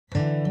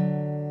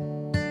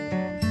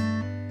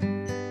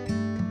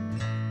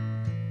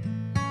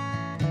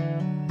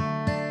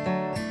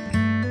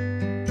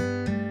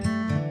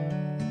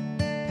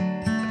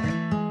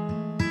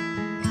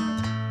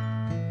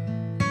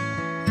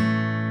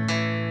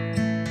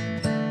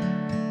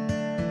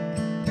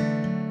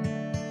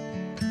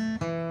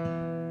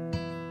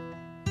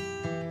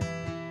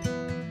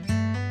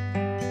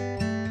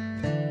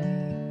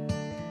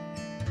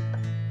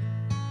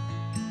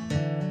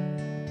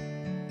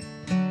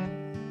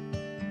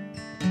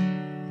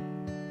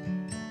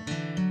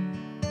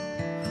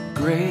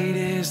Great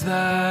is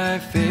thy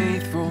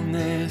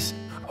faithfulness,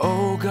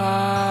 O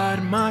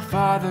God, my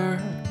Father.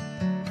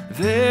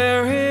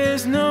 There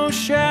is no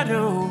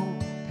shadow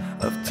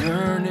of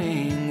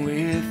turning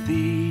with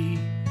thee.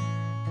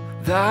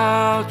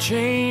 Thou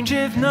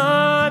changeth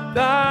not,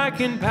 thy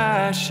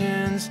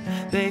compassions,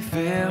 they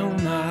fail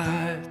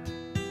not.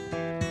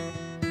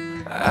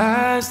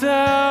 As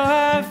thou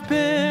hast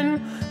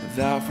been,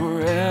 thou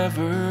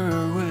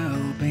forever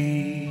will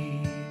be.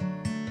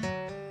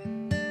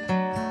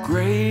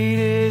 Great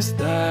is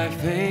thy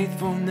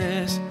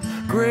faithfulness,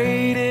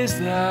 great is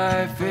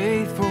thy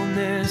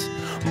faithfulness.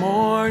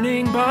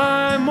 Morning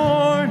by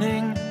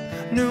morning,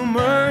 new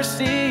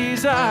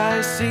mercies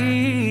I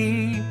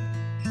see.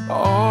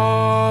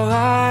 All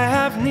I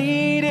have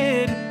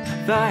needed,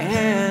 thy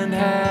hand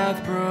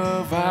hath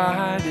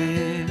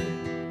provided.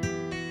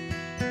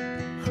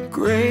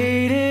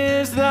 Great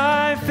is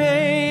thy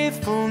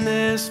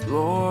faithfulness,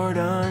 Lord,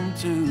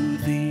 unto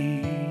thee.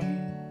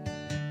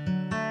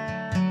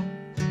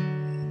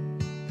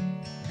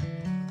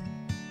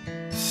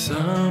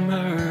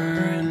 Summer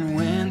and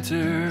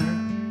winter,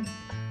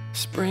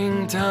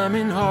 springtime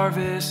and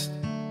harvest,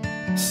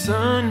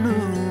 sun,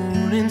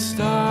 moon, and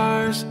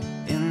stars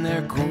in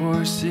their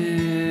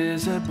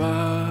courses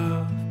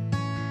above,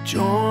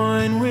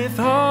 join with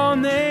all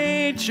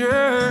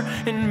nature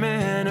in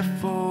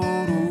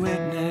manifold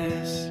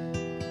witness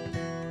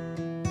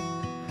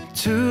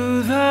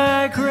to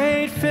thy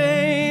great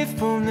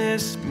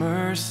faithfulness,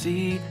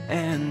 mercy,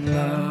 and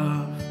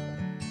love.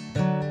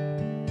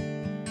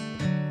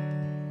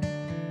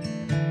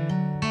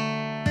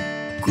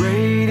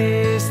 Great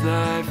is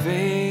thy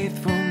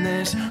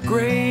faithfulness,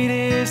 great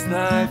is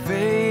thy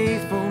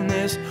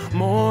faithfulness.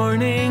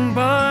 Morning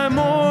by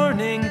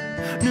morning,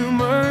 new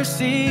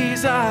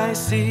mercies I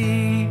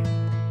see.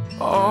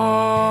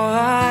 All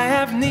I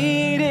have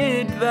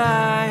needed,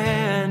 thy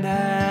hand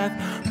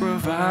hath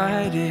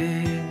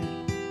provided.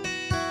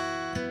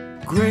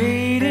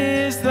 Great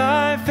is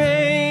thy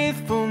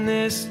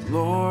faithfulness,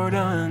 Lord,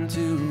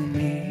 unto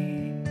me.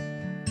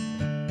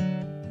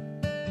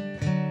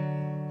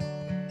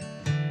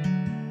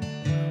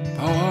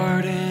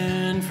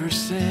 Pardon for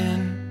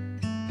sin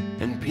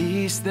and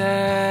peace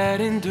that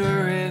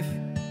endureth,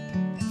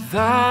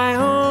 thy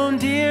own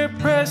dear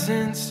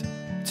presence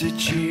to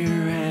cheer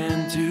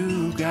and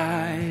to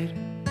guide,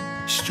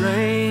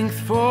 strength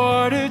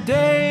for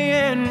today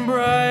and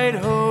bright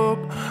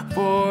hope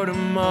for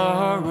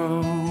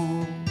tomorrow.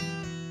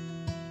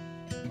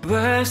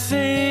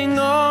 Blessing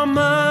all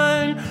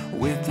mine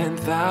with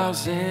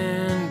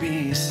 10,000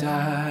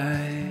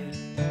 beside.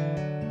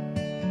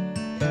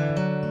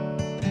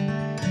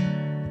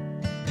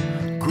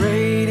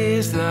 Great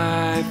is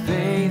thy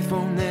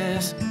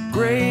faithfulness,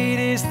 great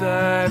is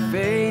thy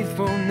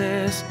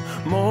faithfulness.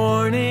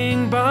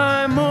 Morning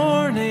by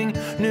morning,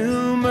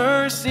 new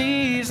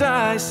mercies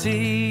I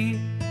see.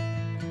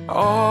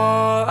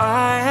 All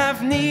I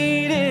have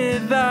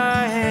needed,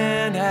 thy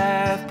hand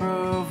hath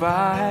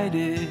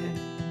provided.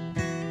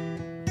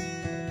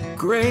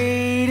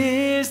 Great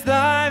is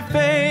thy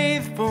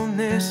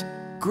faithfulness,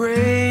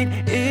 great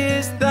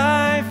is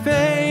thy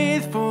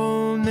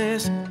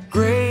faithfulness.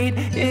 Great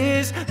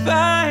is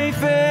thy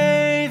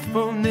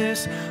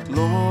faithfulness,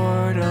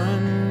 Lord,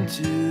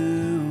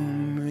 unto